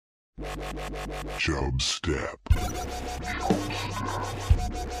Chub Step.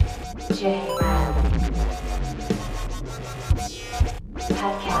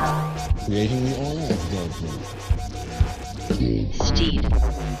 Creating the oil of Steed.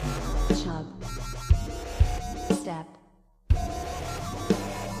 Chub. Step.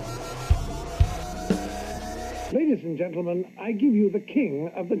 Ladies and gentlemen, I give you the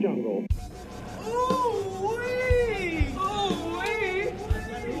king of the jungle.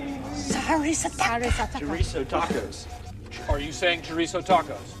 Chorizo tacos. Are you saying chorizo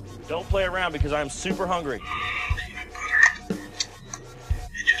tacos? Don't play around because I'm super hungry. It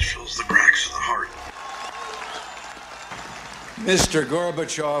just fills the cracks of the heart. Mr.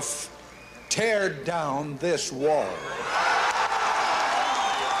 Gorbachev, tear down this wall.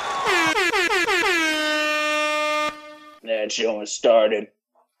 That show has started.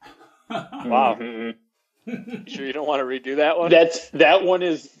 Wow. Sure you don't want to redo that one?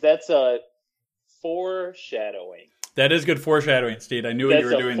 That's a foreshadowing. That is good foreshadowing, Steve. I knew what you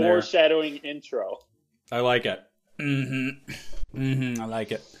were doing there. That's a foreshadowing intro. I like it. I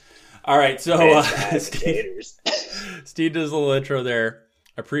like it. All right, so Steve does a little intro there.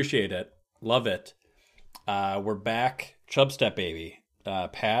 Appreciate it. Love it. We're back. Chubstep, baby.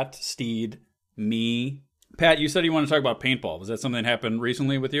 Pat, Steed, me. Pat, you said you want to talk about paintball. Was that something that happened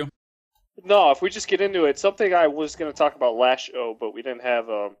recently with you? No, if we just get into it, something I was going to talk about last show, but we didn't have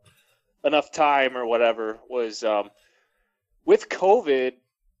enough time or whatever, was with COVID,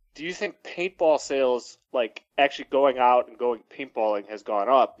 do you think paintball sales, like actually going out and going paintballing, has gone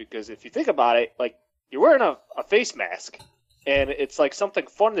up? Because if you think about it, like you're wearing a face mask, and it's like something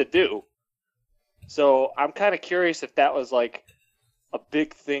fun to do. So I'm kind of curious if that was like a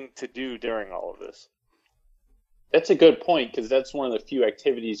big thing to do during all of this. That's a good point, because that's one of the few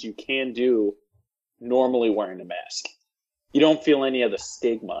activities you can do normally wearing a mask. You don't feel any of the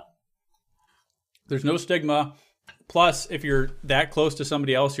stigma. There's no stigma. Plus, if you're that close to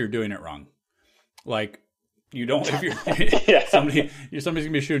somebody else, you're doing it wrong. Like, you don't, if you're, Yeah. somebody's going to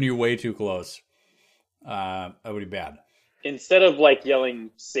be shooting you way too close. That would be bad. Instead of like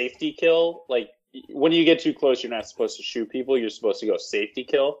yelling safety kill, like when you get too close, you're not supposed to shoot people. You're supposed to go safety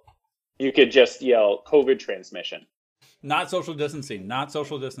kill. You could just yell COVID transmission. Not social distancing. Not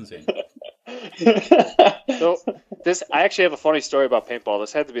social distancing. So I actually have a funny story about paintball.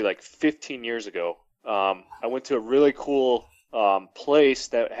 This had to be like 15 years ago. I went to a really cool place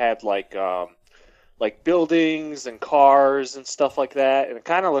that had like buildings and cars and stuff like that, and it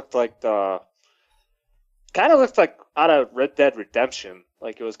kind of looked like out of Red Dead Redemption.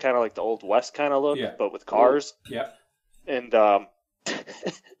 Like it was kind of like the Old West kind of look, Yeah. but with cars. Yeah. And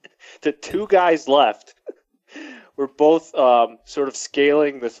the two guys left were both sort of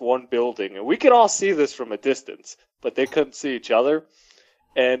scaling this one building. And we could all see this from a distance, but they couldn't see each other.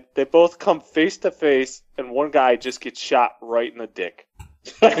 And they both come face to face, and one guy just gets shot right in the dick.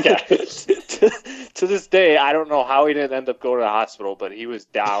 to this day, I don't know how he didn't end up going to the hospital, but he was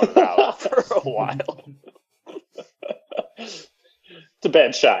down and out for a while. It's a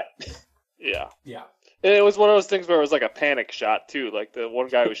bad shot. Yeah. Yeah. And it was one of those things where it was like a panic shot, too. Like, the one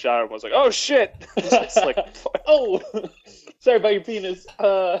guy who shot him was like, oh, shit! It's like, oh, sorry about your penis.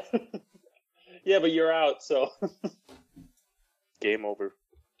 Yeah, but you're out, so. Game over.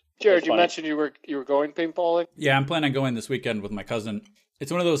 Jared, you mentioned you were going paintballing? Yeah, I'm planning on going this weekend with my cousin.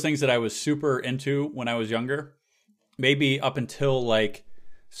 It's one of those things that I was super into when I was younger. Maybe up until, like,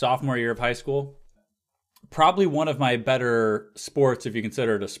 sophomore year of high school. Probably one of my better sports, if you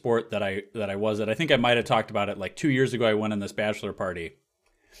consider it a sport that I was at. I think I might have talked about it like 2 years ago. I went on this bachelor party,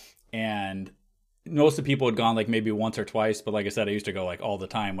 and most of the people had gone like maybe once or twice. But like I said, I used to go like all the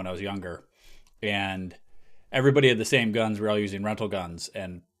time when I was younger, and everybody had the same guns. We were all using rental guns,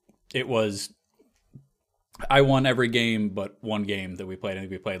 and I won every game but one game that we played. I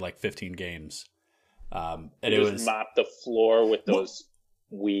think we played like 15 games. And it was mop the floor with those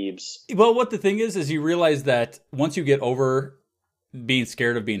weebs. Well, what the thing is you realize that once you get over being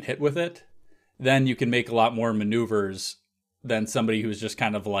scared of being hit with it, then you can make a lot more maneuvers than somebody who's just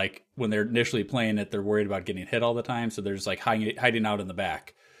kind of like, when they're initially playing it, they're worried about getting hit all the time. So they're just like hiding out in the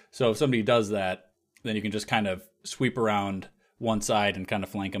back. So if somebody does that, then you can just kind of sweep around one side and kind of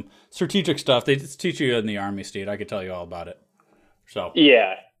flank them. Strategic stuff. They just teach you in the Army, Steve. I could tell you all about it. So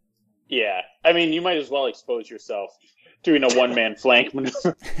Yeah. I mean, you might as well expose yourself doing a one-man flank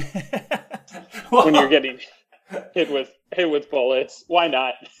maneuver when you're getting hit with bullets. Why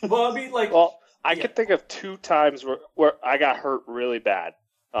not? Well, I mean, like, I could think of 2 times where I got hurt really bad.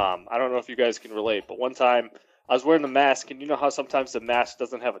 I don't know if you guys can relate, but one time I was wearing the mask, and you know how sometimes the mask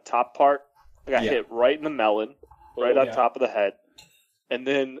doesn't have a top part? I got hit right in the melon, right on top of the head. And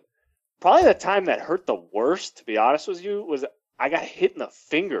then Probably the time that hurt the worst, to be honest with you, was I got hit in the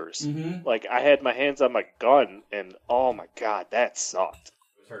fingers. Mm-hmm. Like I had my hands on my gun, and oh my god, that sucked.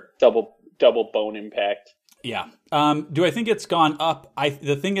 Double bone impact. Yeah. Do I think it's gone up?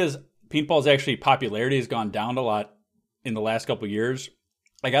 The thing is, paintball's actually popularity has gone down a lot in the last couple of years.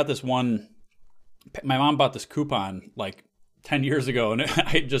 I got this one. My mom bought this coupon like 10 years ago, and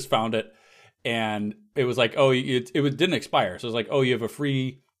I just found it, and it was like, oh, it didn't expire. So it was like, oh, you have a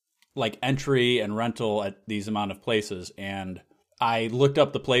free like entry and rental at these amount of places, and I looked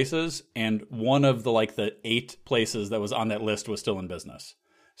up the places, and one of the 8 places that was on that list was still in business.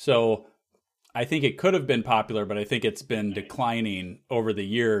 So I think it could have been popular, but I think it's been declining over the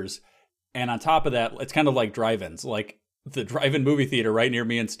years. And on top of that, it's kind of like drive-ins. Like the drive-in movie theater right near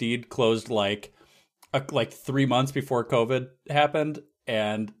me and Steed closed like 3 months before COVID happened,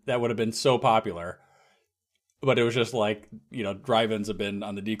 and that would have been so popular. But it was just like, drive-ins have been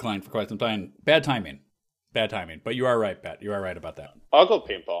on the decline for quite some time. Bad timing. But you are right, Pat. You are right about that. I'll go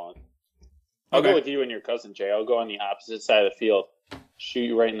paintballing. I'll Okay. go with you and your cousin Jay. I'll go on the opposite side of the field. Shoot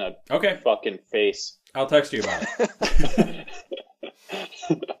you right in the fucking face. I'll text you about it.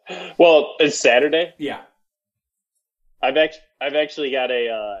 Well, it's Saturday. Yeah. I've actually got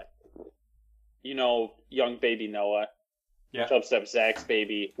a young baby Noah. Yeah. Dubstep Zach's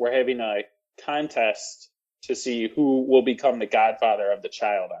baby. We're having a contest to see who will become the godfather of the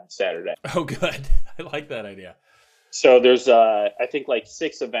child on Saturday. Oh, good. I like that idea. So there's I think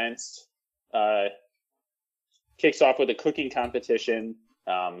 6 events. Kicks off with a cooking competition,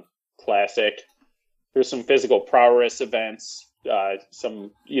 classic. There's some physical prowess events,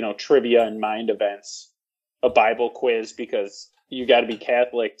 some trivia and mind events, a Bible quiz because you got to be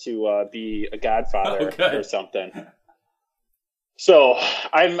Catholic to be a godfather or something. So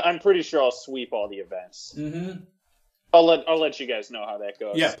I'm pretty sure I'll sweep all the events. Mm-hmm. I'll let you guys know how that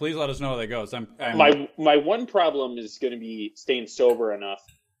goes. Yeah, please let us know how that goes. My one problem is going to be staying sober enough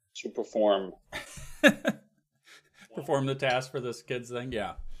to perform the task for this kids thing.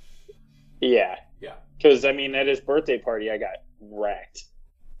 Yeah. Yeah. Because at his birthday party, I got wrecked.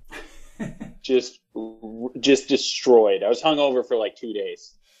 just destroyed. I was hungover for 2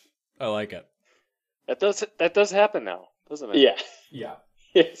 days. I like it. That does happen now, doesn't it? Yeah.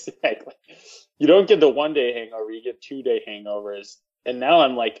 Exactly. You don't get the 1-day hangover, you get 2-day hangovers. And now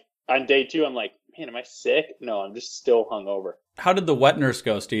I'm on day 2, I'm like, man, am I sick? No, I'm just still hungover. How did the wet nurse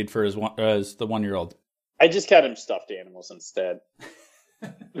go, Steed, for the 1-year-old? I just got him stuffed animals instead.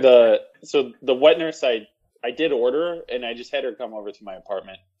 The wet nurse I did order, and I just had her come over to my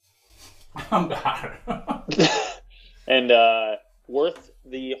apartment. Oh, God. And worth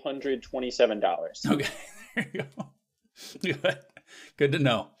the $127. Okay, there you go. Good to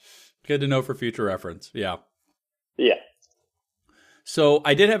know. Good to know for future reference. Yeah. Yeah. So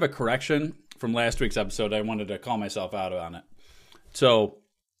I did have a correction from last week's episode. I wanted to call myself out on it. So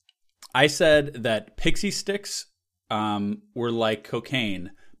I said that pixie sticks were like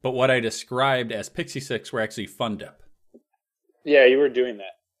cocaine, but what I described as pixie sticks were actually Fun Dip. Yeah, you were doing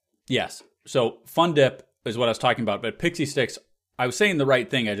that. Yes. So Fun Dip is what I was talking about, but pixie sticks, I was saying the right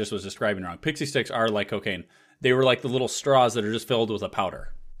thing, I just was describing wrong. Pixie sticks are like cocaine. They were like the little straws that are just filled with a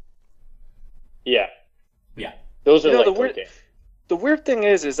powder. Yeah. Yeah. Those are like the cocaine. The weird thing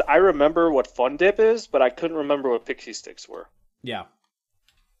is I remember what Fun Dip is, but I couldn't remember what pixie sticks were. Yeah.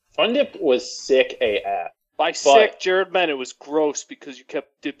 Fun Dip was sick AF. By sick, Jared meant it was gross because you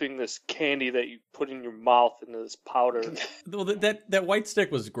kept dipping this candy that you put in your mouth into this powder. Well, that white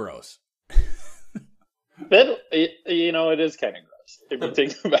stick was gross. It is kind of gross if you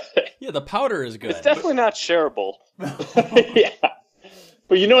think about it. Yeah, the powder is good. It's definitely not shareable. Yeah.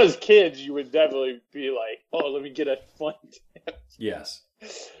 But as kids, you would definitely be like, oh, let me get a Fun Dip. Yes.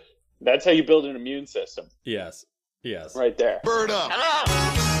 That's how you build an immune system. Yes. Right there. Bird up.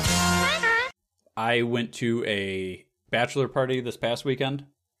 I went to a bachelor party this past weekend,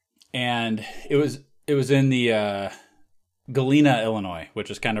 and it was in the Galena, Illinois,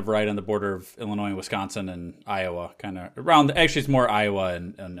 which is kind of right on the border of Illinois, Wisconsin, and Iowa, kind of around. Actually, it's more Iowa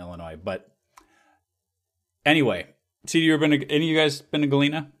and Illinois. But anyway, see, any of you guys been to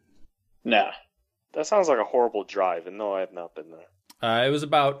Galena? Nah. That sounds like a horrible drive, and no, I have not been there. It was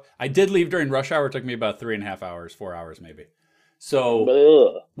about. I did leave during rush hour. It took me about 3.5 hours, 4 hours maybe.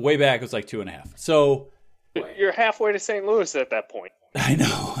 So way back, it was like 2.5. So you're halfway to St. Louis at that point. I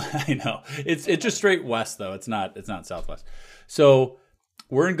know. It's just straight west though. It's not southwest. So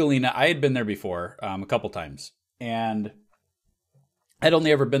we're in Galena. I had been there before a couple times, and I'd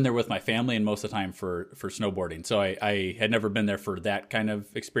only ever been there with my family, and most of the time for snowboarding. So I had never been there for that kind of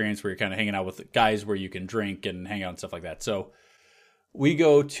experience where you're kind of hanging out with guys where you can drink and hang out and stuff like that. So we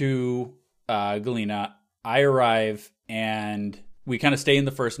go to Galena. I arrive and we kind of stay in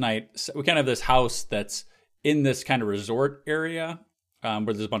the first night. So we kind of have this house that's in this kind of resort area where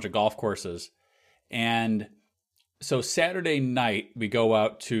there's a bunch of golf courses. And so Saturday night we go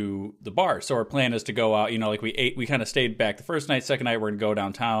out to the bar. So our plan is to go out, like we kind of stayed back the first night. Second night, we're going to go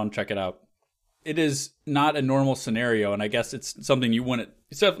downtown, check it out. It is not a normal scenario. And I guess it's something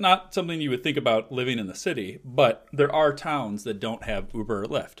it's not something you would think about living in the city, but there are towns that don't have Uber or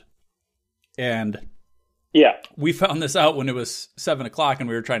Lyft. And yeah, we found this out when it was 7:00 and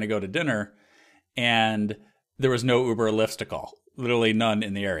we were trying to go to dinner, and there was no Uber or Lyft to call. Literally none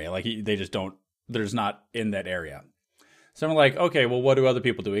in the area. Like they just don't. There's not in that area. So I'm like, okay, well, what do other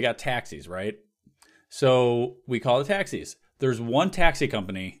people do? We got taxis, right? So we call the taxis. There's one taxi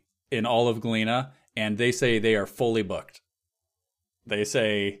company in all of Galena, and they say they are fully booked. They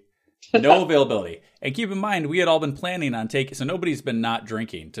say no availability. And keep in mind, we had all been planning on taking, so nobody's been not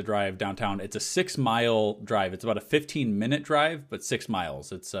drinking to drive downtown. It's a 6-mile drive. It's about a 15-minute drive, but 6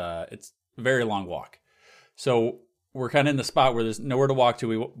 miles. It's a very long walk. So we're kind of in the spot where there's nowhere to walk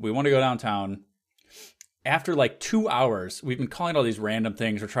to. We want to go downtown. After like 2 hours, we've been calling all these random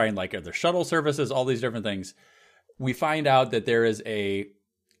things. We're trying like are there shuttle services, all these different things. We find out that there is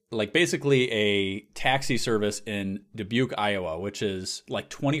basically a taxi service in Dubuque, Iowa, which is like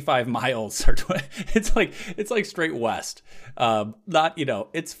 25 miles. It's like straight west.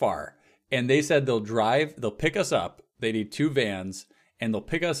 It's far. And they said they'll pick us up. They need 2 vans and they'll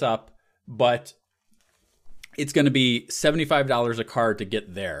pick us up, but it's going to be $75 a car to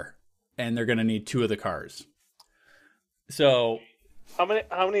get there. And they're going to need 2 of the cars. So how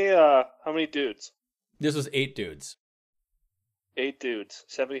many dudes? This was 8 dudes. 8 dudes,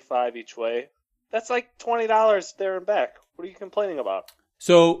 75 each way. That's like $20 there and back. What are you complaining about?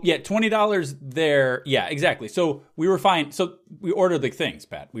 So yeah, $20 there. Yeah, exactly. So we were fine. So we ordered the things,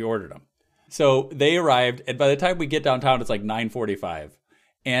 Pat. We ordered them. So they arrived, and by the time we get downtown, it's like 9:45.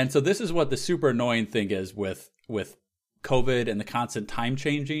 And so this is what the super annoying thing is with COVID and the constant time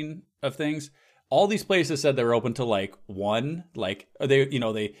changing of things. All these places said they were open till like 1, like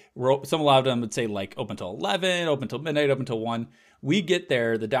they wrote, some allowed them would say like open till 11, open till midnight, open till 1. We get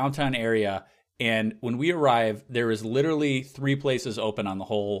there, the downtown area, and when we arrive, there is literally 3 places open on the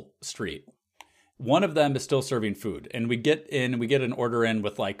whole street. One of them is still serving food, and we get an order in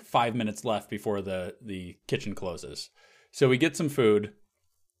with like 5 minutes left before the kitchen closes. So we get some food,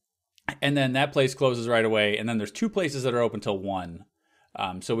 and then that place closes right away, and then there's 2 places that are open till 1.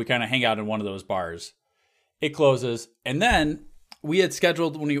 So we kind of hang out in one of those bars. It closes. And then we had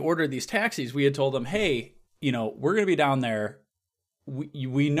scheduled, when we ordered these taxis, we had told them, hey, we're going to be down there.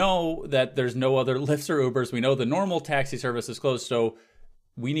 We know that there's no other Lyfts or Ubers. We know the normal taxi service is closed. So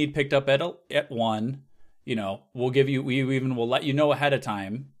we need picked up at 1. We'll let you know ahead of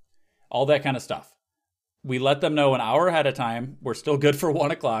time, all that kind of stuff. We let them know an hour ahead of time. We're still good for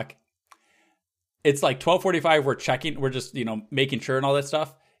 1:00. It's like 12:45. We're checking. We're just, making sure and all that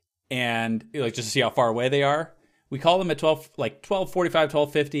stuff. And just to see how far away they are. We call them at 12:45,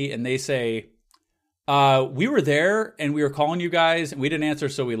 12:50. And they say, we were there and we were calling you guys and we didn't answer.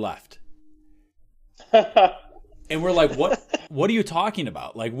 So we left. And we're like, what are you talking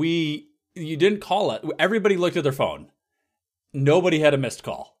about? Like you didn't call it. Everybody looked at their phone. Nobody had a missed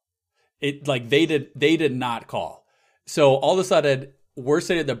call. They did not call. So all of a sudden we're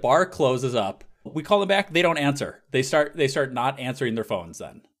sitting, the bar closes up. We call them back. They don't answer. They start not answering their phones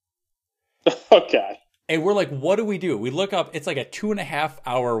then. Okay. And we're like, what do we do? We look up. It's like a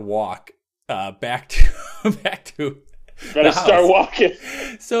 2.5-hour walk back to Better start walking.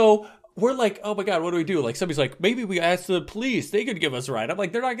 So we're like, oh my God, what do we do? Like somebody's like, maybe we ask the police. They could give us a ride. I'm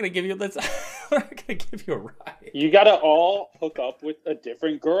like, they're not going to give you they're not going to give you a ride. You got to all hook up with a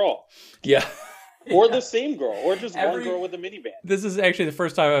different girl. Yeah. Or the same girl, or just one girl with a minivan. This is actually the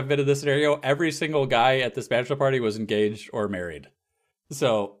first time I've been in this scenario. Every single guy at this bachelor party was engaged or married.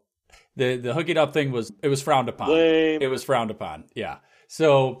 So the hooking up thing was frowned upon. Lame. It was frowned upon. Yeah.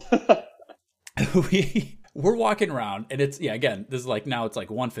 So we're walking around and it's, again, this is like, now it's like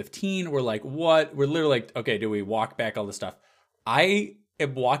 1:15. We're like, what? We're literally like, okay, do we walk back all this stuff? I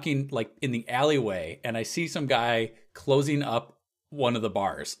am walking like in the alleyway and I see some guy closing up one of the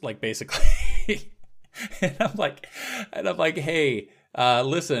bars, like basically. And I'm like, hey,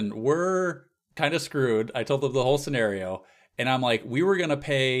 listen, we're kind of screwed. I told them the whole scenario. And I'm like, we were going to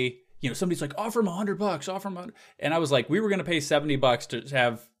pay, somebody's like, offer him $100, offer him $100. And I was like, we were going to pay $70 to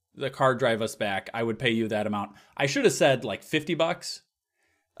have the car drive us back. I would pay you that amount. I should have said like $50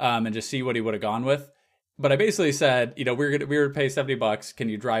 and just see what he would have gone with. But I basically said, we were to pay $70. Can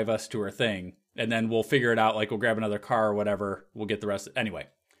you drive us to our thing? and then we'll figure it out. Like we'll grab another car or whatever. We'll get the rest. Anyway,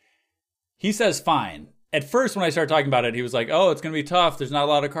 he says fine. At first, when I started talking about it, he was like, "Oh, it's gonna be tough. There's not a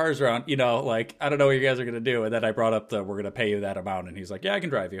lot of cars around. You know, like I don't know what you guys are gonna do." And then I brought up we're gonna pay you that amount, and he's like, "Yeah, I can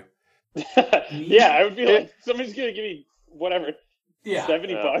drive you." Yeah, I would be like, somebody's gonna give me whatever. Yeah,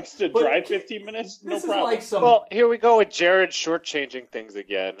 $70 to drive 15 minutes? No this is problem. like some. Well, here we go with Jared shortchanging things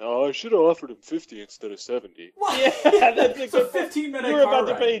again. Oh, I should have offered him 50 instead of 70. Yeah, that's It's a 15-minute. You were about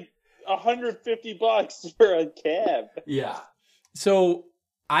to pay $150 for a cab. Yeah. So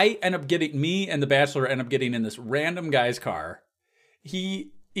I end up getting, me and the Bachelor end up getting in this random guy's car.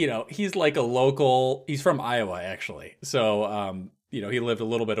 He, he's like a local, he's from Iowa actually. So, he lived a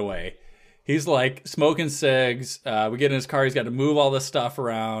little bit away. He's like smoking cigs. We get in his car. He's got to move all this stuff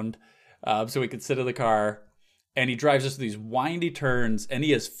around so we could sit in the car. And he drives us to these windy turns, and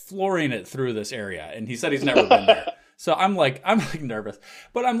he is flooring it through this area. And he said he's never been there. So I'm like nervous.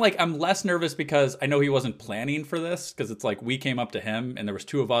 But I'm less nervous because I know he wasn't planning for this, because it's like we came up to him, and there was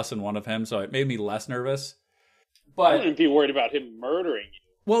two of us and one of him. So it made me less nervous. I But wouldn't be worried about him murdering you.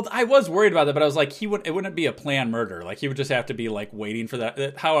 well, I was worried about that, but I was like, it wouldn't be a planned murder. Like he would just have to be like waiting for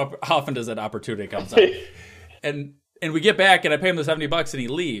that. How often does that opportunity comes up? And we get back, and I pay him the $70, and he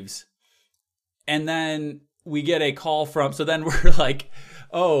leaves. And then we get a call from. So then we're like,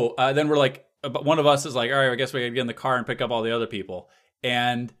 one of us is like, all right, I guess we gotta get in the car and pick up all the other people.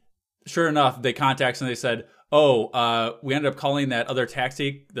 And sure enough, they contact us and they said, we ended up calling that other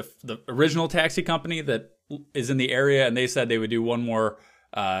taxi, the original taxi company that is in the area, and they said they would do one more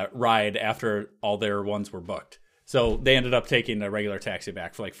ride after all their ones were booked. So they ended up taking a regular taxi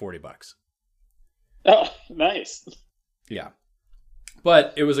back for like $40. Oh, nice. Yeah.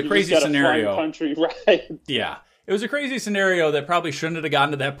 But it was a crazy just got a scenario. fun country ride. Yeah. It was a crazy scenario that probably shouldn't have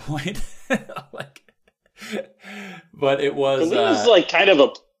gotten to that point. But it was. This is like kind of a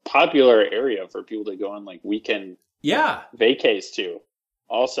popular area for people to go on like weekend vacays to.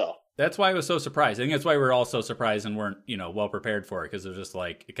 Also, that's why I was so surprised. I think that's why we were all so surprised and weren't, well prepared for it, because it was just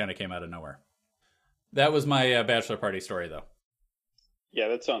like it kind of came out of nowhere. That was my bachelor party story, though. Yeah,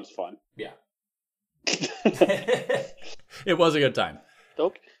 that sounds fun. Yeah. It was a good time.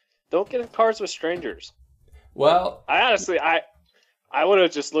 Don't get in cars with strangers. Well, I honestly, I would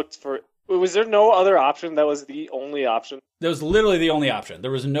have just looked for. Was there no other option? That was the only option. that was literally the only option.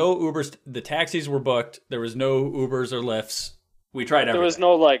 There was no Ubers. The taxis were booked. There was no Ubers or Lyfts. We tried everything. There was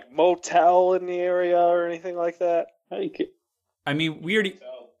no like motel in the area or anything like that. I mean, we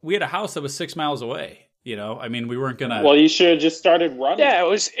had a house that was 6 miles away. We weren't gonna. Well, you should have just started running. Yeah,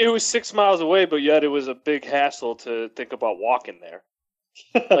 it was 6 miles away, but yet it was a big hassle to think about walking there.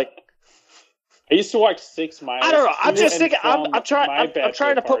 Like, I used to walk 6 miles. I don't know. I'm just thinking. I'm trying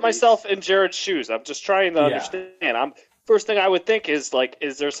to put parties. myself in Jared's shoes. I'm just trying to understand. First thing I would think is like,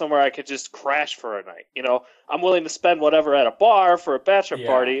 is there somewhere I could just crash for a night? I'm willing to spend whatever at a bar for a bachelor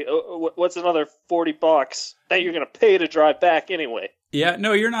party. What's another $40 that you're going to pay to drive back anyway? Yeah,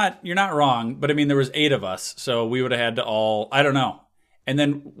 no, you're not wrong. But I mean, there was 8 of us, so we would have had to all. I don't know. And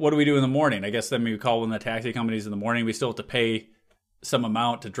then what do we do in the morning? I guess then we call one of the taxi companies in the morning. We still have to pay some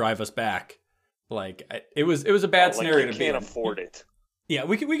amount to drive us back. Like it was a bad scenario to be in. Can't afford it. Yeah,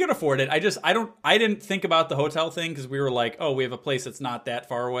 we could afford it. I didn't think about the hotel thing, because we were like, oh, we have a place that's not that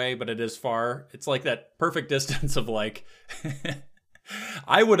far away, but it is far. It's like that perfect distance of like.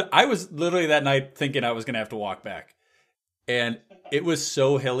 I was literally that night thinking I was gonna have to walk back, and it was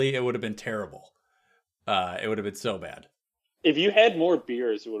so hilly. It would have been terrible. It would have been so bad. If you had more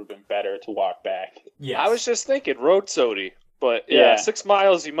beers, it would have been better to walk back. Yeah, I was just thinking road sody, but Yeah. 6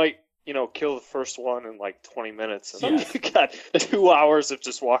 miles you might kill the first one in like 20 minutes, and Yeah. then you got 2 hours of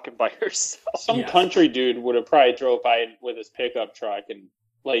just walking by yourself. Some country dude would have probably drove by with his pickup truck and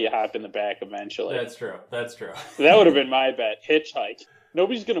let you hop in the back eventually. That's true. That would have been my bet. Hitchhike.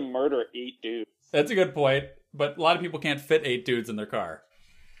 Nobody's going to murder 8 dudes. That's a good point. But a lot of people can't fit 8 dudes in their car.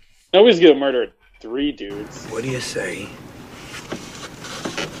 Nobody's going to murder 3 dudes. What do you say?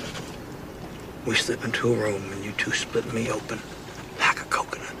 We slip into a room and you two split me open like a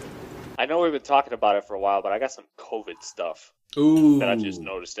coconut. I know we've been talking about it for a while, but I got some COVID stuff Ooh. that I just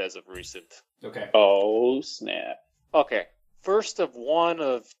noticed as of recent. Okay. Oh, snap. Okay, first of 1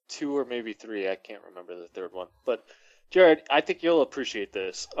 of 2 or maybe 3. I can't remember the third one. But Jared, I think you'll appreciate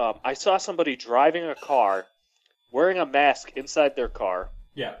this. I saw somebody driving a car, wearing a mask inside their car.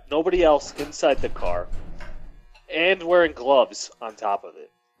 Yeah. Nobody else inside the car, and wearing gloves on top of it.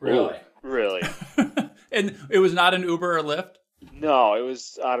 Really? Really? And it was not an Uber or Lyft? No, it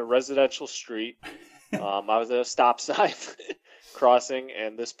was on a residential street. I was at a stop sign crossing,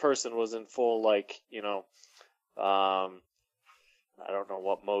 and this person was in full, like, I don't know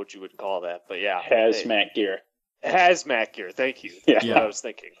what mode you would call that, but yeah. Hazmat gear. Hazmat gear, thank you. That's what I was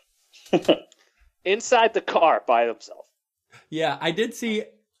thinking. Inside the car by themselves. Yeah, I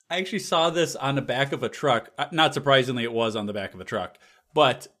actually saw this on the back of a truck. Not surprisingly, it was on the back of a truck,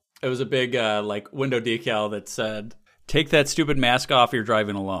 but it was a big window decal that said, "Take that stupid mask off, you're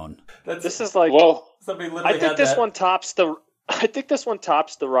driving alone." This is like, Whoa. Somebody literally I think this one tops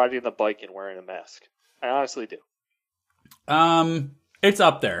the riding the bike and wearing a mask. I honestly do. It's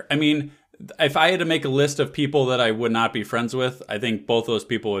up there. I mean, if I had to make a list of people that I would not be friends with, I think both those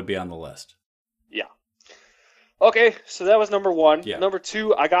people would be on the list. Yeah. Okay, so that was number 1. Yeah. Number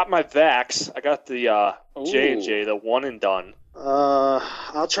 2, I got my Vax. I got the J&J, the one and done.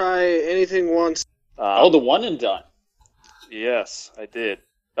 I'll try anything once. The one and done. Yes, I did.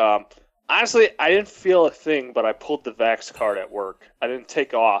 Honestly, I didn't feel a thing, but I pulled the Vax card at work. I didn't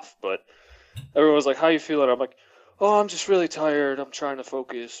take off, but everyone was like, "How you feeling?" I'm like, "Oh, I'm just really tired. I'm trying to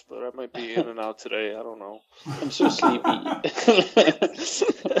focus, but I might be in and out today. I don't know." I'm so sleepy.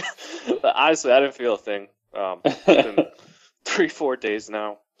 But honestly, I didn't feel a thing. It's been 3-4 days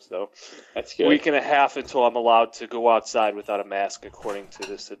now, so That's good. week and a half until I'm allowed to go outside without a mask, according to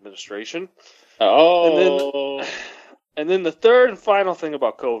this administration. Oh. And then the third and final thing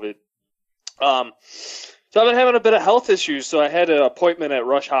about COVID. So I've been having a bit of health issues, so I had an appointment at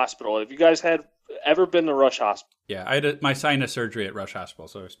Rush Hospital. Have you guys ever been to Rush Hospital? Yeah, I had my sinus surgery at Rush Hospital,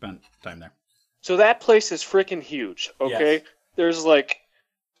 so I spent time there. So that place is freaking huge, okay? Yes. There's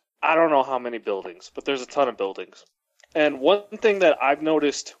I don't know how many buildings, but there's a ton of buildings. And one thing that I've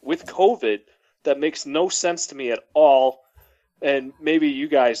noticed with COVID that makes no sense to me at all, and maybe you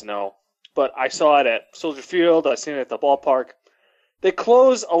guys know, but I saw it at Soldier Field, I've seen it at the ballpark. They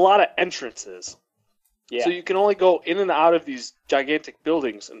close a lot of entrances. Yeah. So you can only go in and out of these gigantic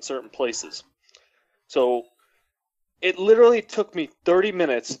buildings in certain places. So it literally took me 30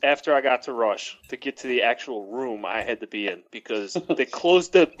 minutes after I got to Rush to get to the actual room I had to be in because they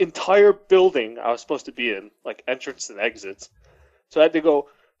closed the entire building I was supposed to be in, like entrance and exits. So I had to go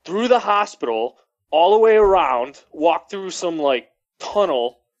through the hospital, all the way around, walk through some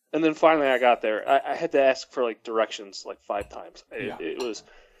tunnel, and then finally I got there. I had to ask for directions 5 times. It was,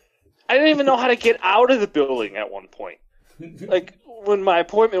 I didn't even know how to get out of the building at one point. When my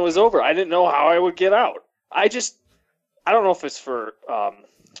appointment was over, I didn't know how I would get out. I don't know if it's for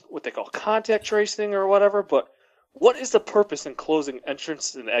what they call contact tracing or whatever, but what is the purpose in closing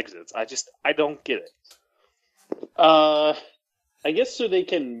entrances and exits? I don't get it. I guess so they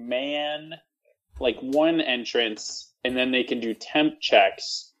can man one entrance and then they can do temp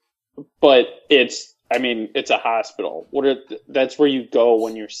checks. But it's a hospital. That's where you go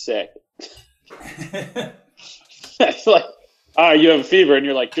when you're sick. That's you have a fever, and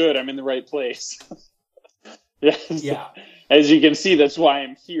you're like, good, I'm in the right place. Yeah. As you can see, that's why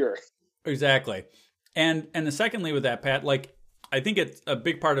I'm here. Exactly. And the secondly with that, Pat, I think it's a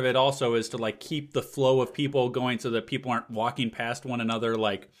big part of it also is to keep the flow of people going so that people aren't walking past one another.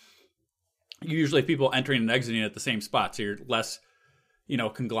 Usually people entering and exiting at the same spot, so you're less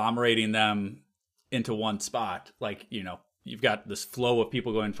conglomerating them into one spot. You've got this flow of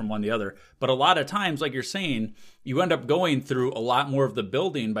people going from one to the other. But a lot of times, like you're saying, you end up going through a lot more of the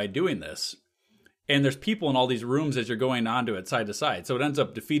building by doing this. And there's people in all these rooms as you're going onto it side to side. So it ends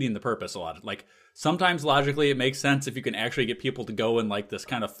up defeating the purpose a lot. Sometimes logically it makes sense if you can actually get people to go in this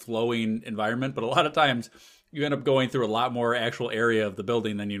kind of flowing environment. But a lot of times you end up going through a lot more actual area of the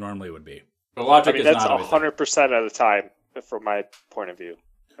building than you normally would be. The logic is that's not always 100% of the time from my point of view.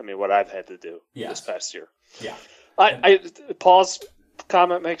 What I've had to do this past year. Yeah. Paul's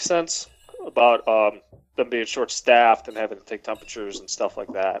comment makes sense about them being short-staffed and having to take temperatures and stuff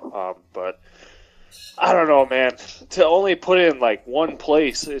like that. But I don't know, man. To only put in one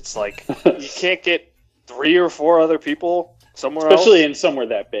place, it's you can't get 3 or 4 other people somewhere else. Especially in somewhere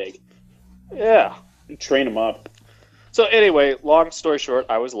that big. Yeah. Train them up. So anyway, long story short,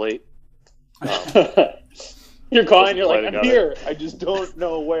 I was late. You're calling, you're like, I'm together. here. I just don't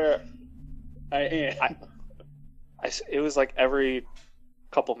know where I am. It was every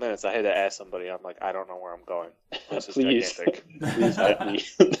couple minutes I had to ask somebody. I'm like, I don't know where I'm going. This is Please. gigantic. Please help me.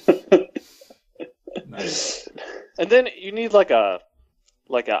 Nice. And then you need a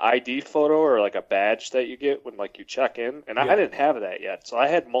ID photo or a badge that you get when you check in. And I didn't have that yet. So I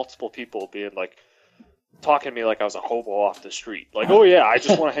had multiple people being talking to me like I was a hobo off the street. Oh yeah, I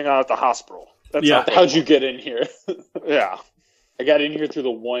just want to hang out at the hospital. That's not what I How'd you get in here? Yeah. I got in here through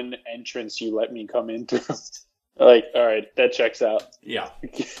the one entrance you let me come in through. All right, that checks out. Yeah.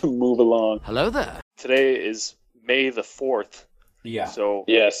 Move along. Hello there. Today is May the 4th. Yeah. So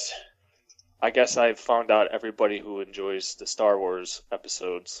Yes. I guess I found out everybody who enjoys the Star Wars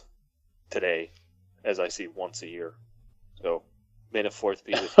episodes today, as I see once a year. So, may the 4th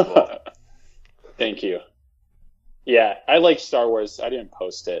be with you all. Thank you. Yeah, I like Star Wars. I didn't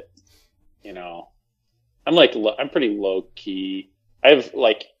post it. You know, I'm pretty low key. I have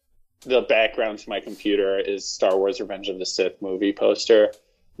like the background to my computer is Star Wars: Revenge of the Sith movie poster.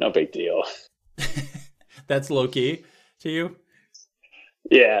 No big deal. That's low key to you?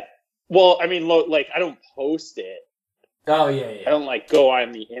 Yeah. Well, I mean, like I don't post it. Oh yeah. I don't like go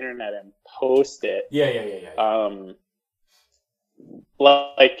on the internet and post it. Yeah.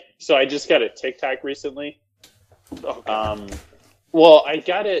 Like so, I just got a TikTok recently. Okay. Well, I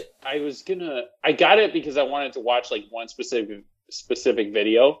got it. I got it because I wanted to watch like one specific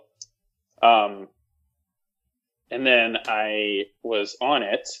video. And then I was on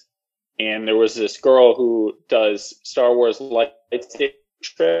it, and there was this girl who does Star Wars lightsaber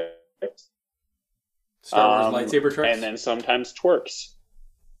tricks. Star Wars lightsaber tricks? And then sometimes twerks.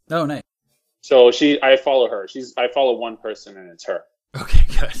 Oh, nice. So I follow her. I follow one person, and it's her. Okay,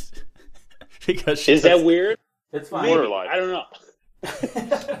 good. Because is that weird? It's fine. Maybe. I don't know.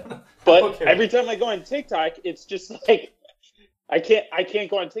 But okay. Every time I go on TikTok, it's just like I can't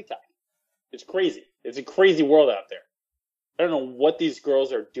go on TikTok. It's crazy. It's a crazy world out there. I don't know what these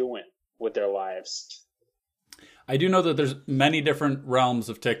girls are doing with their lives. I do know that there's many different realms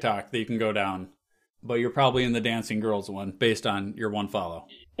of TikTok that you can go down, but you're probably in the dancing girls one based on your one follow.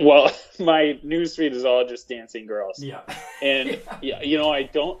 Well, my newsfeed is all just dancing girls. Yeah. And yeah, you know, I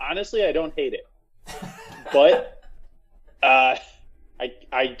don't hate it. But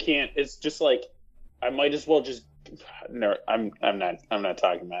I can't. It's just like I might as well just. No, I'm not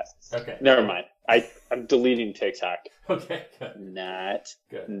talking about. Okay. Never mind. I'm deleting TikTok. Okay. Good. Not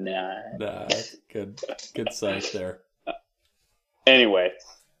good. Good sight there. Anyway,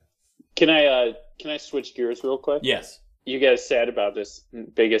 can I switch gears real quick? Yes. You guys sad about this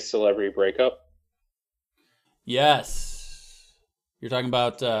biggest celebrity breakup? Yes. You're talking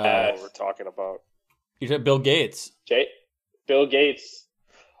about. What we're talking about. You said Bill Gates. Bill Gates.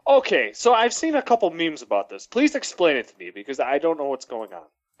 Okay, so I've seen a couple memes about this. Please explain it to me because I don't know what's going on.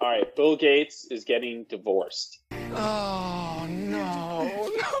 All right, Bill Gates is getting divorced. Oh, no.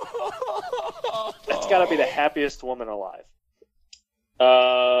 That's got to be the happiest woman alive.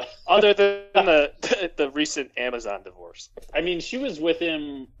 Other than the recent Amazon divorce. I mean, she was with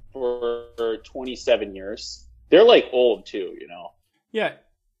him for 27 years. They're like old too, you know. Yeah.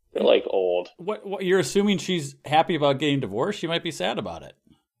 They're like old. What you're assuming she's happy about getting divorced? She might be sad about it.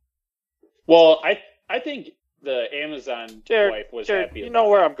 Well, I think the Amazon Jared, wife was Jared, happy. You know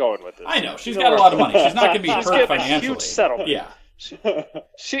where I'm going with this. I know. She's got a lot of money. She's not going to be hurt financially. A huge settlement. Yeah.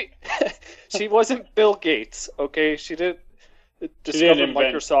 She wasn't Bill Gates, okay? She didn't discover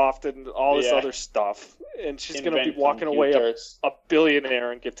Microsoft and all this other stuff. And she's going to be walking away a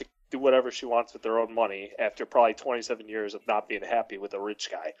billionaire and get to do whatever she wants with her own money after probably 27 years of not being happy with a rich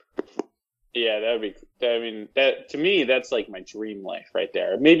guy. Yeah, that would be. I mean, that to me, that's like my dream life right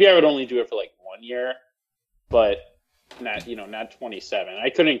there. Maybe I would only do it for like 1 year, but not 27. I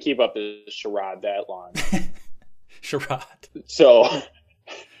couldn't keep up the charade that long. Charade. So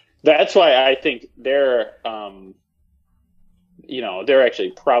that's why I think they're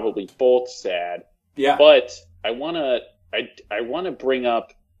actually probably both sad. Yeah. But I wanna bring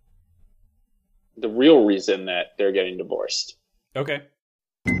up the real reason that they're getting divorced. Okay.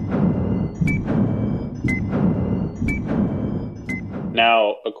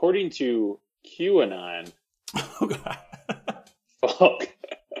 Now, according to QAnon,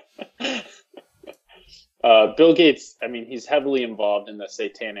 Bill Gates, I mean, he's heavily involved in the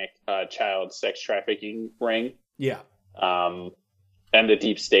satanic child sex trafficking ring. Yeah. And the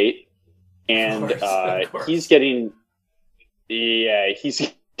deep state. And of course. he's getting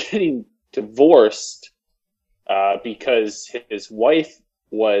divorced because his wife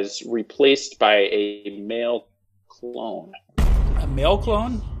was replaced by a male clone. A male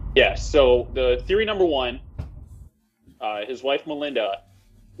clone? Yeah, so the theory number one, his wife Melinda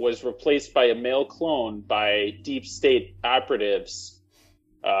was replaced by a male clone by deep state operatives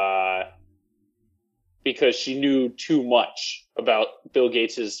because she knew too much about Bill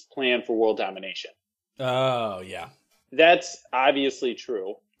Gates' plan for world domination. Oh, yeah. That's obviously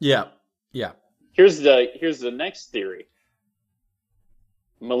true. Yeah. Yeah. Here's the next theory.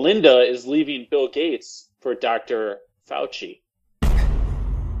 Melinda is leaving Bill Gates for Dr. Fauci.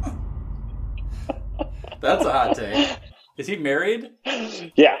 That's a hot take. Is he married?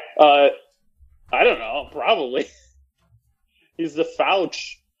 Yeah. I don't know. Probably. He's the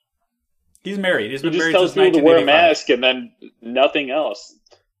Fauci. He's married. He's been he just married tells since people to wear a 1985. mask and then nothing else.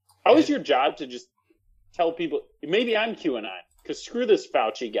 How is your job to just tell people, maybe I'm QAnon, because screw this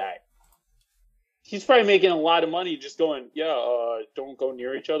Fauci guy. He's probably making a lot of money just going, don't go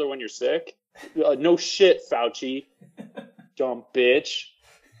near each other when you're sick. No shit, Fauci. Dumb bitch.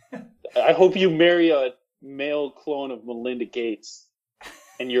 I hope you marry a male clone of Melinda Gates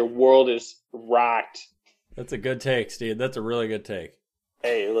and your world is rocked. That's a good take, Steve. That's a really good take.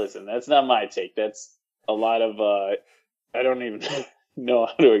 Hey, listen, that's not my take. That's a lot of, I don't even know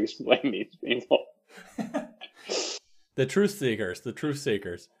how to explain these people. The truth seekers.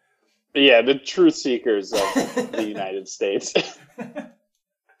 Yeah, the truth seekers of the United States.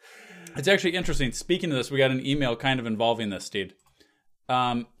 It's actually interesting. Speaking of this, we got an email kind of involving this, Steve.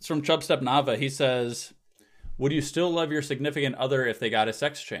 It's from Chubstep Nava. He says, would you still love your significant other if they got a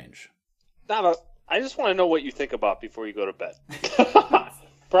sex change? Nava, I just want to know what you think about before you go to bed.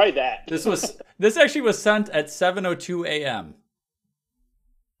 Probably that. This actually was sent at 7:02 a.m.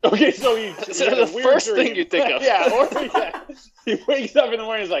 Okay, so the first thing you think of. He wakes up in the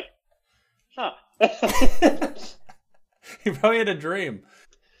morning and is like, huh. He probably had a dream.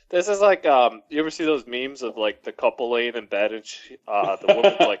 This is like, you ever see those memes of like the couple laying in bed and the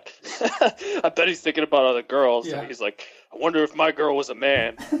woman's like, I bet he's thinking about other girls. Yeah. And he's like, I wonder if my girl was a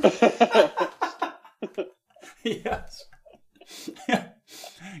man. Yes.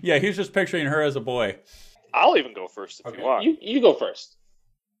 Yeah, he's just picturing her as a boy. I'll even go first if you want. You go first.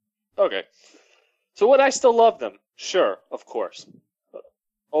 Okay. So would I still love them? Sure, of course.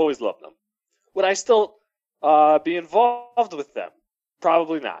 Always love them. Would I still be involved with them?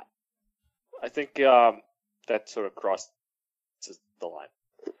 Probably not. I think that sort of crosses the line.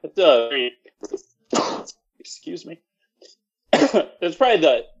 Excuse me. That's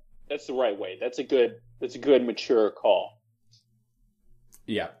probably that's the right way. That's a good mature call.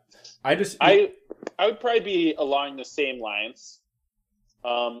 Yeah. I would probably be along the same lines.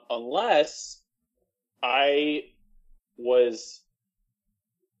 Unless I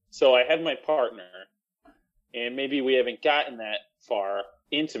had my partner and maybe we haven't gotten that far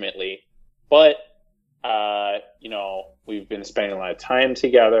intimately, but we've been spending a lot of time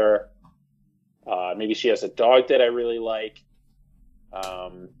together. Maybe she has a dog that I really like.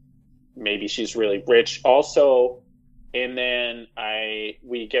 Maybe she's really rich also. And then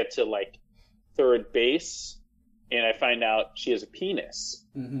we get to like third base and I find out she has a penis.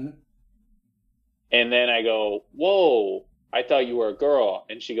 Mm-hmm. And then I go, whoa, I thought you were a girl.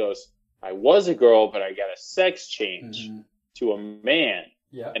 And she goes, I was a girl, but I got a sex change to a man.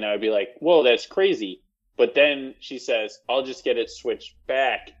 Yeah. And I would be like, whoa, that's crazy. But then she says, I'll just get it switched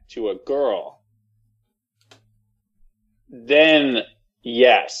back to a girl. Then,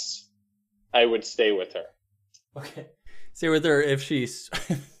 yes, I would stay with her. Okay. Stay with her if she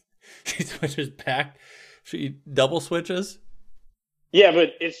switches back. She double switches? Yeah,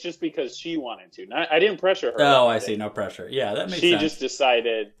 but it's just because she wanted to. I didn't pressure her. Oh, I see. No pressure. Yeah, that makes sense. She just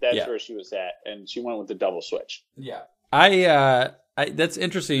decided that's where she was at, and she went with the double switch. Yeah. I that's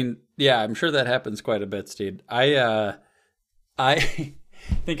interesting. Yeah, I'm sure that happens quite a bit, Steve. I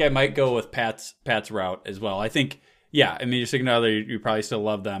think I might go with Pat's route as well. I think, yeah, I mean, your significant other, you probably still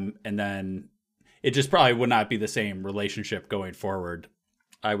love them, and then it just probably would not be the same relationship going forward.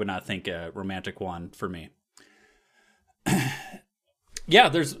 I would not think a romantic one for me. Yeah,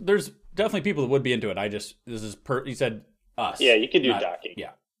 there's definitely people that would be into it. You said us. Yeah, you could do docking.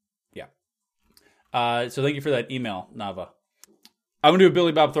 Yeah. So thank you for that email, Nava. I'm going to do a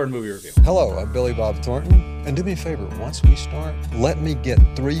Billy Bob Thornton movie review. Hello, I'm Billy Bob Thornton. And do me a favor, once we start, let me get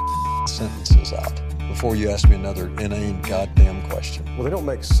 3 sentences out before you ask me another inane goddamn question. Well, they don't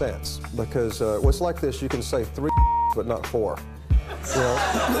make sense because what's like this, you can say 3 but not 4. You know?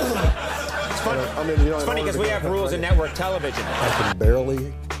 It's funny. It's funny because we have rules in network television. I can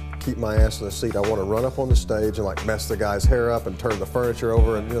barely keep my ass in the seat. I want to run up on the stage and like mess the guy's hair up and turn the furniture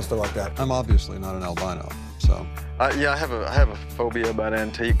over and stuff like that. I'm obviously not an albino, so. I have a phobia about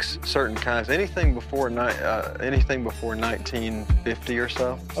antiques, certain kinds. Anything before 1950 or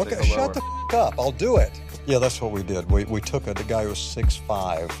so. Okay, shut the up. I'll do it. Yeah, that's what we did. We took a guy who was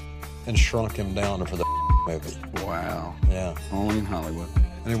 6'5" and shrunk him down for the movie. Wow. Yeah. Only in Hollywood.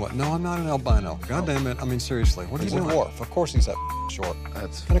 Anyway, no, I'm not an albino. God damn it. I mean, seriously. What are you doing? He's a dwarf. Of course he's that short.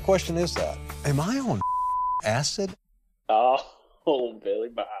 What kind of question is that? Am I on acid? Oh, Billy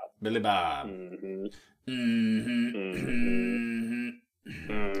Bob. Billy Bob. Mm-hmm.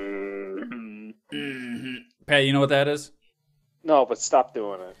 Pat, you know what that is? No, but stop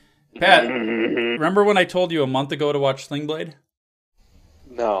doing it. Pat, remember when I told you a month ago to watch Sling Blade?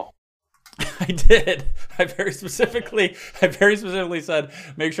 No. I did. I very specifically said,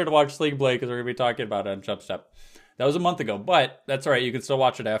 make sure to watch Sling Blade because we're going to be talking about it on Chubstep. That was a month ago, but that's all right. You can still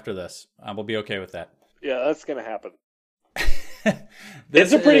watch it after this. We'll be okay with that. Yeah, that's gonna happen.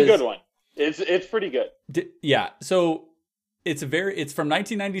 It's a pretty good one. It's pretty good. Yeah. So it's from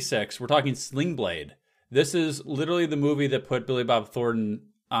 1996. We're talking Sling Blade. This is literally the movie that put Billy Bob Thornton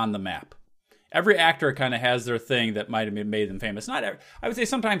on the map. Every actor kind of has their thing that might have made them famous. I would say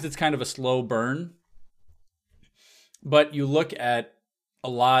sometimes it's kind of a slow burn, but you look at a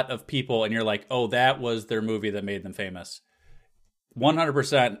lot of people and you're like, oh, that was their movie that made them famous. 100%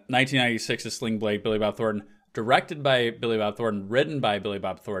 1996 is Sling Blade, Billy Bob Thornton, directed by Billy Bob Thornton, written by Billy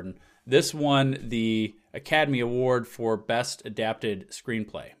Bob Thornton. This won the Academy Award for Best Adapted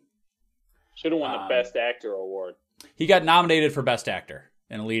Screenplay. Should have won the Best Actor award. He got nominated for Best Actor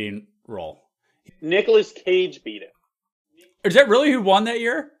in a leading role. Nicolas Cage beat him. Is that really who won that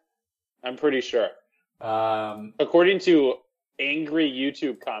year? I'm pretty sure. According to angry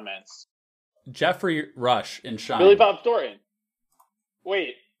YouTube comments. Jeffrey Rush in Shine. Billy Bob Thornton.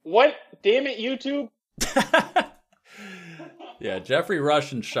 Wait, what? Damn it, YouTube. Yeah, Jeffrey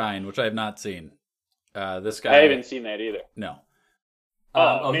Rush in Shine, which I have not seen. This guy. I haven't seen that either. No.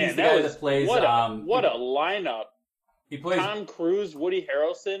 Man, he's the guy that plays. What a lineup! He plays Tom Cruise, Woody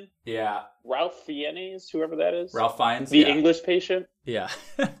Harrelson. Yeah. Ralph Fiennes, whoever that is. Ralph Fiennes, the English Patient. Yeah.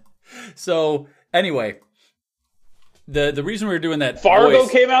 So anyway, the reason we were doing that. Fargo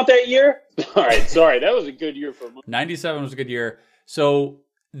came out that year. All right, sorry, that was a good year for. 97 was a good year. So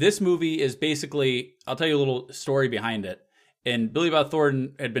this movie is basically, I'll tell you a little story behind it. And Billy Bob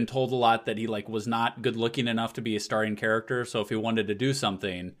Thornton had been told a lot that he was not good looking enough to be a starring character. So if he wanted to do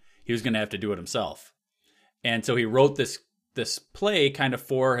something, he was going to have to do it himself. And so he wrote this play kind of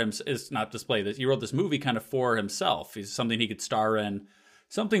for him. It's not this play. He wrote this movie kind of for himself. It's something he could star in.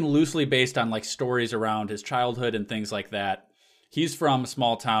 Something loosely based on stories around his childhood and things like that. He's from a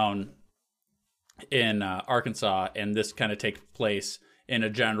small town in Arkansas, and this kind of takes place in a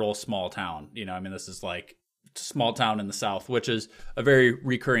general small town. This is small town in the South, which is a very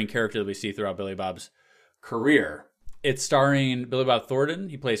recurring character that we see throughout Billy Bob's career. It's starring Billy Bob Thornton.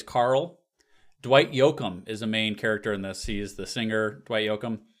 He plays Carl. Dwight Yoakam is the main character in this. He is the singer, Dwight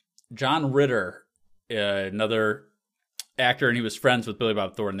Yoakam. John Ritter, another actor, and he was friends with Billy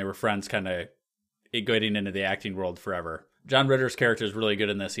Bob Thornton. They were friends kind of getting into the acting world forever. John Ritter's character is really good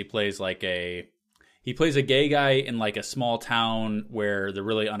in this. He plays a gay guy in a small town where they're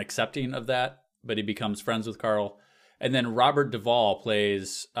really unaccepting of that, but he becomes friends with Carl. And then Robert Duvall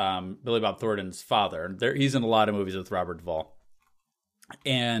plays Billy Bob Thornton's father. He's in a lot of movies with Robert Duvall.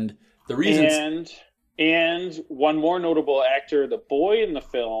 And the reason... And one more notable actor, the boy in the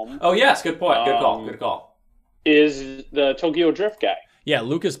film... Oh, yes, good point. Good call. Is the Tokyo Drift guy. Yeah,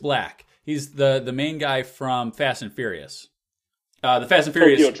 Lucas Black. He's the main guy from Fast and Furious. The Fast and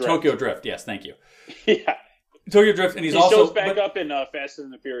Furious Tokyo Drift. Yes, thank you. Yeah. Tokyo Drift, and he shows back up in Fast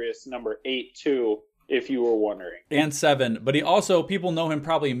and the Furious number 8 too, if you were wondering. And 7, but he also, people know him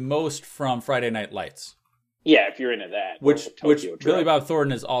probably most from Friday Night Lights. Yeah, if you're into that. Which Billy Bob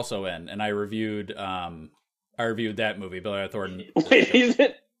Thornton is also in, and I reviewed that movie, Billy Bob Thornton. Wait, he's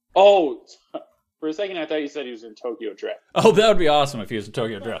in... Oh, for a second I thought you said he was in Tokyo Drift. Oh, that would be awesome if he was in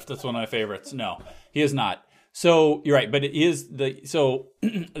Tokyo Drift. That's one of my favorites. No, he is not. So you're right, but it is the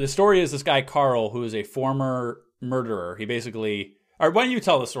story is this guy Carl, who is a former murderer. He basically, all right, why don't you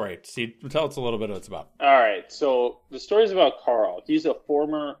tell the story? See, tell us a little bit what it's about. All right, so the story is about Carl. He's a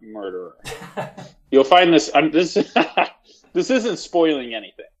former murderer. You'll find this. This isn't spoiling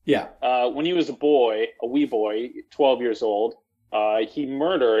anything. Yeah. When he was a wee boy, 12 years old, he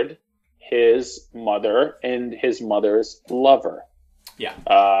murdered his mother and his mother's lover. Yeah.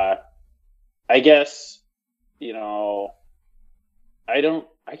 I guess. It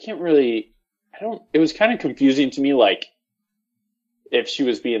was kind of confusing to me, if she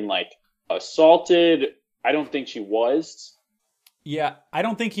was being, assaulted. I don't think she was. Yeah, I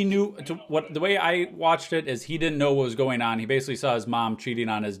don't think he knew. The way I watched it is he didn't know what was going on. He basically saw his mom cheating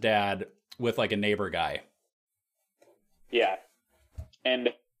on his dad with, a neighbor guy. Yeah. And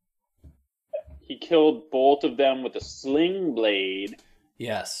he killed both of them with a sling blade.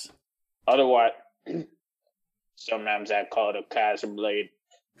 Yes. Otherwise... Sometimes I call it a Kaiser blade.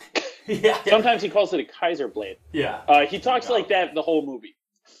 Yeah. Sometimes he calls it a Kaiser blade. Yeah. He talks like that the whole movie.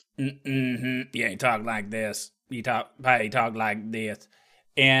 Mm-hmm. Yeah, he talked like this. He talked like this.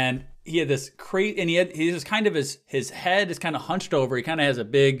 And he had this crazy, and he just kind of his head is kind of hunched over. He kind of has a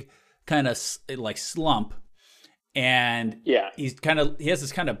big kind of slump. And yeah, he has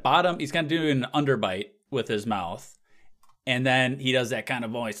this kind of bottom, he's kind of doing an underbite with his mouth. And then he does that kind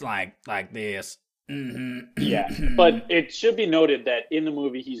of voice like this. Mm-hmm. Yeah, but it should be noted that in the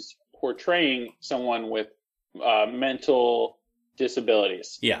movie he's portraying someone with mental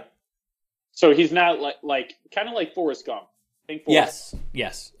disabilities. Yeah. So he's not like kind of like Forrest Gump. Think Forrest.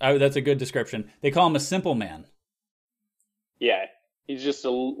 Yes. That's a good description. They call him a simple man. Yeah, he's just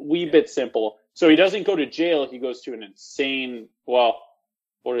a wee bit simple. So he doesn't go to jail. He goes to an insane, well,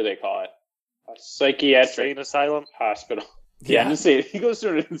 what do they call it? A psychiatric asylum? Hospital. Yeah. Insane. He goes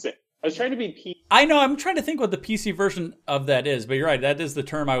to an insane. I was trying to be I know. I'm trying to think what the PC version of that is, but you're right. That is the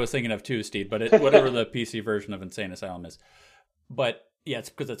term I was thinking of too, Steve. But whatever the PC version of insane asylum is. But yeah, it's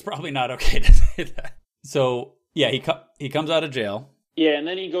because it's probably not okay to say that. So yeah, he comes out of jail. Yeah, and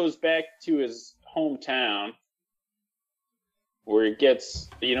then he goes back to his hometown where he gets,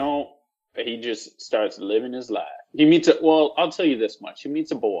 he just starts living his life. He meets I'll tell you this much. He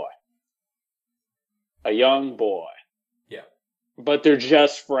meets a boy. A young boy. Yeah. But they're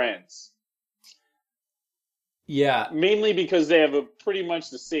just friends. Yeah. Mainly because they have pretty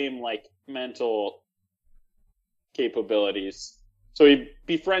much the same, mental capabilities. So he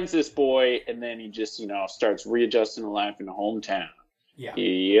befriends this boy, and then he just, starts readjusting to life in the hometown. Yeah.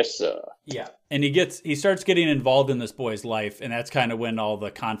 Yes, sir. Yeah. And he starts getting involved in this boy's life, and that's kind of when all the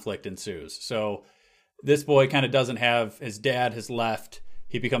conflict ensues. So this boy kind of doesn't have his dad has left.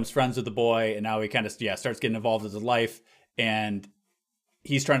 He becomes friends with the boy, and now he kind of starts getting involved in his life, and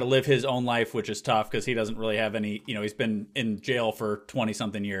he's trying to live his own life, which is tough because he doesn't really have any, he's been in jail for 20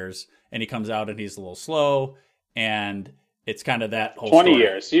 something years, and he comes out and he's a little slow, and it's kind of that whole 20 story.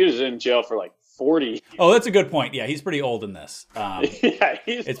 years. He was in jail for 40. Oh, that's a good point. Yeah, he's pretty old in this. Yeah,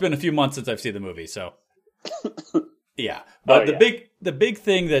 it's been a few months since I've seen the movie, so yeah. But the big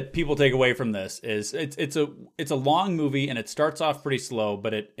thing that people take away from this is it's a long movie, and it starts off pretty slow,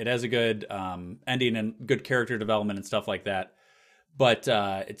 but it has a good ending and good character development and stuff like that. But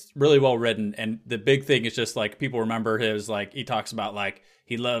it's really well written, and the big thing is just people remember his he talks about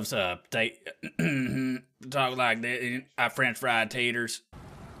he loves talk like that, French fried taters.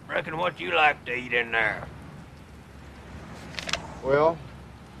 Reckon what you like to eat in there? Well,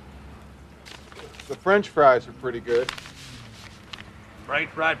 the French fries are pretty good. French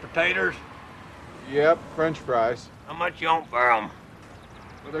fried potatoes? Yep, French fries. How much you want for them?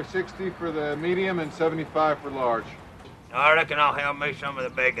 Well, they're 60 for the medium and 75 for large. I reckon I'll have me some of the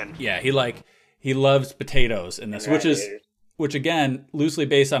bacon. Yeah, he loves potatoes in this, which again loosely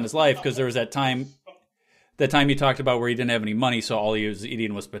based on his life, because there was that time he talked about where he didn't have any money, so all he was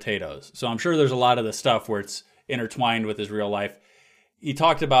eating was potatoes. So I'm sure there's a lot of the stuff where it's intertwined with his real life. He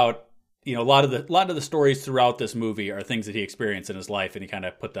talked about a lot of the stories throughout this movie are things that he experienced in his life, and he kind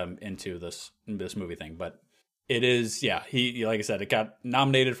of put them into this movie thing. But it is, he like I said, it got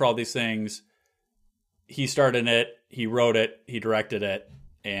nominated for all these things. He starred in it, he wrote it, he directed it,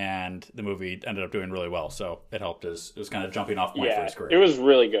 and the movie ended up doing really well. So it helped it was kind of jumping off point for his career. It was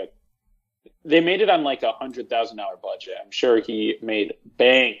really good. They made it on $100,000 budget. I'm sure he made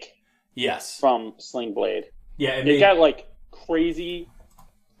bank. Yes. From Sling Blade. Yeah, it got crazy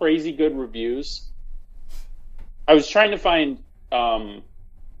good reviews. I was trying to find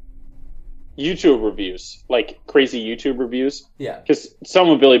YouTube reviews, crazy YouTube reviews. Yeah. Because some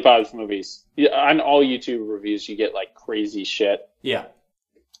of Billy Bob's movies, on all YouTube reviews, you get crazy shit. Yeah.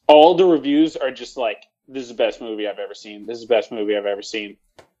 All the reviews are just this is the best movie I've ever seen. This is the best movie I've ever seen.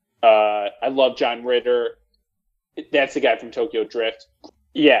 I love John Ritter. That's the guy from Tokyo Drift.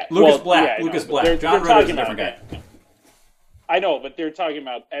 Yeah. Lucas Black. John Ritter's a different guy. I know, but they're talking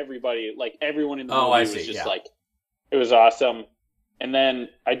about everybody, everyone in the movie I was see, just it was awesome. And then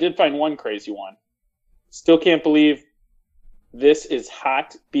I did find one crazy one. Still can't believe this is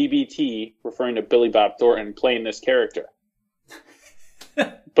hot BBT, referring to Billy Bob Thornton playing this character.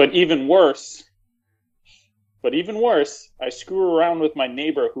 But even worse, I screw around with my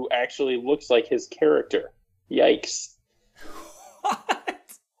neighbor who actually looks like his character. Yikes.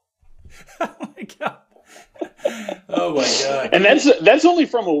 What? Oh my god. Oh my god. And that's only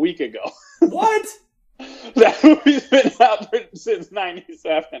from a week ago. What? That movie's been out since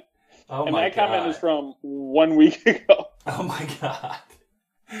 '97. Oh and my that god. comment is from 1 week ago. Oh my god.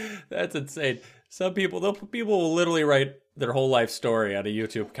 That's insane. Some people will literally write their whole life story on a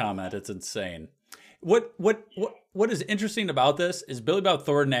YouTube comment. It's insane. What is interesting about this is Billy Bob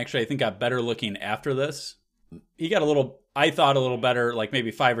Thornton actually, I think, got better looking after this. He got a little better,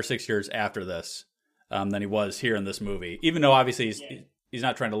 maybe 5 or 6 years after this, than he was here in this movie. Even though obviously he's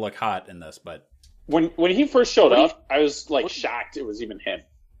not trying to look hot in this, but when he first showed up, I was shocked it was even him.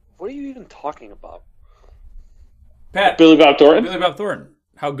 What are you even talking about? Pat, Billy Bob Thornton. Billy Bob Thornton.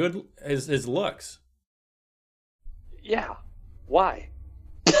 How good is his looks? Yeah. Why?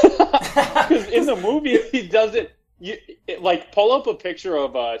 Because in the movie he does it. Pull up a picture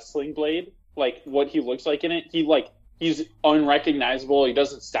of Sling Blade like what he looks like in it. He's unrecognizable. He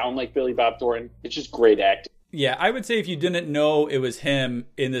doesn't sound like Billy Bob Thornton. It's just great acting. Yeah, I would say if you didn't know it was him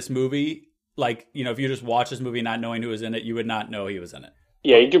in this movie, like, you know, if you just watch this movie not knowing who was in it, you would not know he was in it.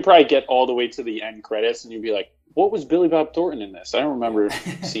 Yeah, you could probably get all the way to the end credits and you'd be like, what was Billy Bob Thornton in this? I don't remember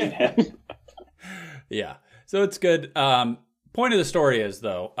seeing him. Yeah, so it's good. Point of the story is,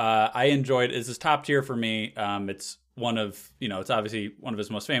 though, I enjoyed, it's top tier for me. It's one of, you know, it's obviously one of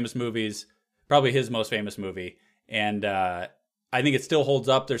his most famous movies, probably his most famous movie. And I think it still holds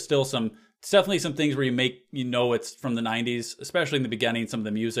up. There's still definitely some things where you know it's from the 90s, especially in the beginning, some of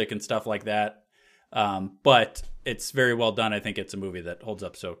the music and stuff like that. But it's very well done. I think it's a movie that holds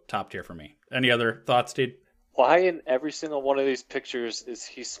up, so top tier for me. Any other thoughts, Steve? Why in every single one of these pictures is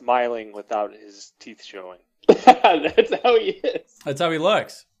he smiling without his teeth showing? That's how he is. That's how he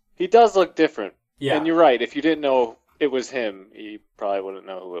looks. He does look different. Yeah. And you're right. If you didn't know it was him, you probably wouldn't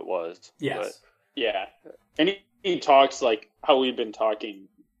know who it was. Yes. But, yeah. And he talks like how we've been talking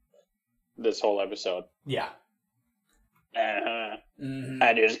this whole episode. Yeah.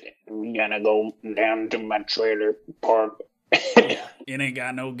 I just gonna go down to my trailer park. Yeah. It ain't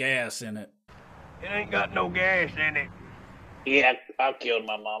got no gas in it. It ain't got no gas in it. Yeah, I killed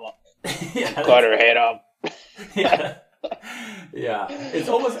my mama. Yeah. Cut her head off. Yeah. Yeah. It's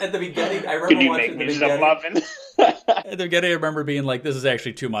almost at the beginning. I remember Could you watching make the me some beginning. muffins? At the beginning, I remember being like, this is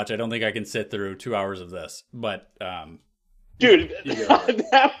actually too much. I don't think I can sit through 2 hours of this. But, dude,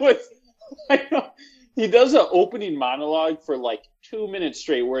 that was... I know. He does an opening monologue for like 2 minutes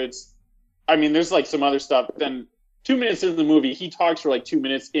straight where it's... I mean, there's like some other stuff. But then 2 minutes into the movie, he talks for like 2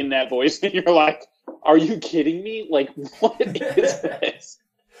 minutes in that voice. And you're like, are you kidding me? Like, what is this?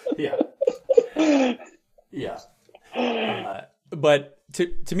 Yeah. Yeah. But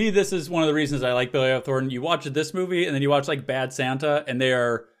to me, this is one of the reasons I like Billy Bob Thornton. You watch this movie and then you watch like Bad Santa, and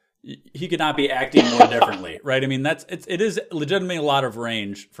he could not be acting more differently, right? I mean, it is legitimately a lot of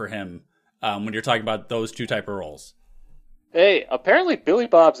range for him when you're talking about those two type of roles. Hey, apparently Billy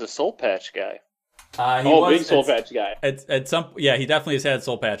Bob's a soul patch guy. Big soul patch guy. He definitely has had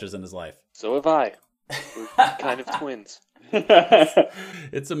soul patches in his life. So have I. We're kind of twins.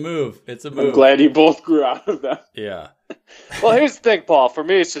 It's a move. I'm glad you both grew out of them. Yeah. Well, here's the thing, Paul. For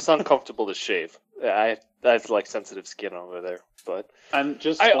me, it's just uncomfortable to shave. I have like sensitive skin over there. But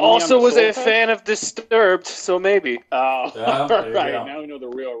I also was a fan of Disturbed, so maybe. Oh, right. Go. Now we know the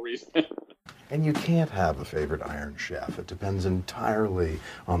real reason. And you can't have a favorite Iron Chef. It depends entirely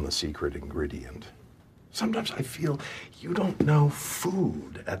on the secret ingredient. Sometimes I feel you don't know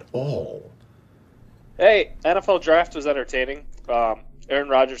food at all. Hey, NFL draft was entertaining. Aaron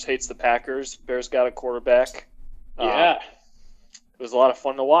Rodgers hates the Packers. Bears got a quarterback. Yeah. It was a lot of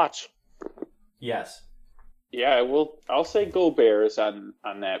fun to watch. Yes. Yeah, I'll say go Bears on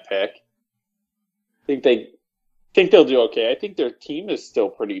that pick. I think they'll do okay. I think their team is still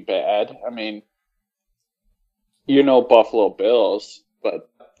pretty bad. I mean, Buffalo Bills, but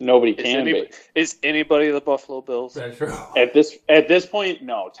nobody can be. Is anybody the Buffalo Bills? That's true. At this point,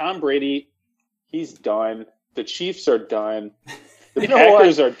 no. Tom Brady, he's done. The Chiefs are done. The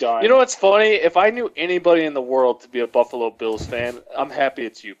Packers are done. You know what's funny? If I knew anybody in the world to be a Buffalo Bills fan, I'm happy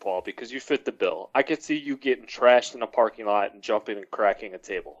it's you, Paul, because you fit the bill. I could see you getting trashed in a parking lot and jumping and cracking a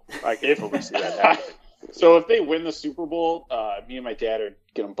table. I can totally see that happening. So if they win the Super Bowl, me and my dad are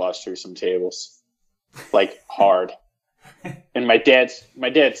going to bust through some tables. Like, hard. And my dad's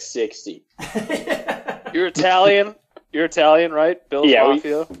 60. You're Italian? You're Italian, right? Bill's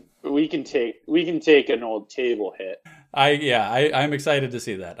Mafia? We can take an old table hit. I'm excited to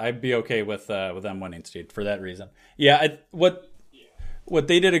see that. I'd be okay with them winning, Steve, for that reason. Yeah, what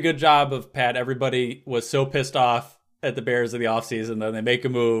they did a good job of, Pat. Everybody was so pissed off at the Bears of the offseason, then they make a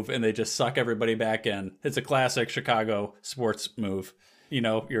move and they just suck everybody back in. It's a classic Chicago sports move.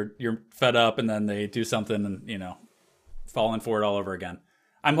 You're fed up and then they do something and falling for it all over again.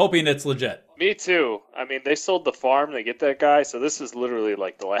 I'm hoping it's legit. Me too. I mean, they sold the farm. They get that guy. So this is literally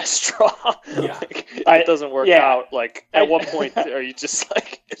like the last straw. Yeah. It doesn't work out. Like, at what point are you just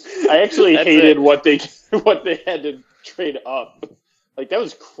like... I actually hated what they had to trade up. Like, that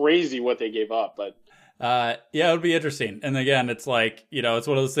was crazy what they gave up. But it would be interesting. And again, it's like, it's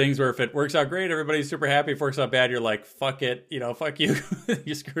one of those things where if it works out great, everybody's super happy. If it works out bad, you're like, fuck it. Fuck you.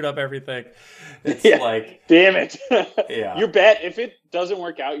 You screwed up everything. It's like, damn it. Yeah. You're bad. If it doesn't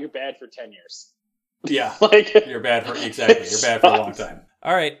work out, you're bad for 10 years. Yeah. Like, you're bad for a long time.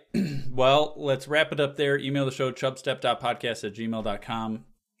 All right. Well, let's wrap it up there. Email the show, chubstep.podcast@gmail.com,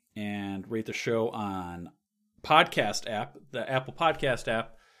 and rate the show on podcast app, the Apple Podcast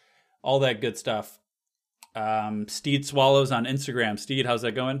app, all that good stuff. Steed Swallows on Instagram. Steed, how's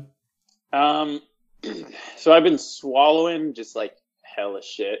that going? So I've been swallowing just like hella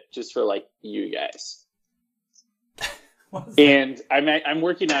shit just for like you guys. And I'm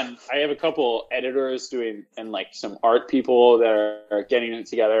working on. I have a couple editors doing and like some art people that are getting it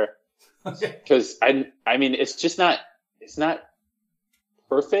together. Because I mean it's just not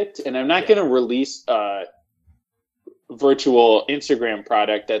perfect, and I'm not going to release a virtual Instagram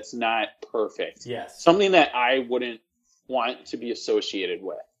product that's not perfect. Yes, something that I wouldn't want to be associated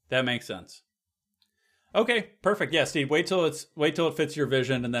with. That makes sense. Okay, perfect. Yeah, Steve, wait till it fits your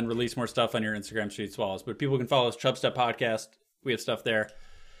vision, and then release more stuff on your Instagram, Street Swallows. But people can follow us, Chub Step Podcast. We have stuff there.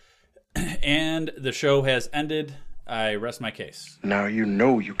 And the show has ended. I rest my case. Now you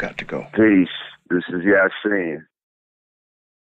know you got to go. Peace. This is Yasin.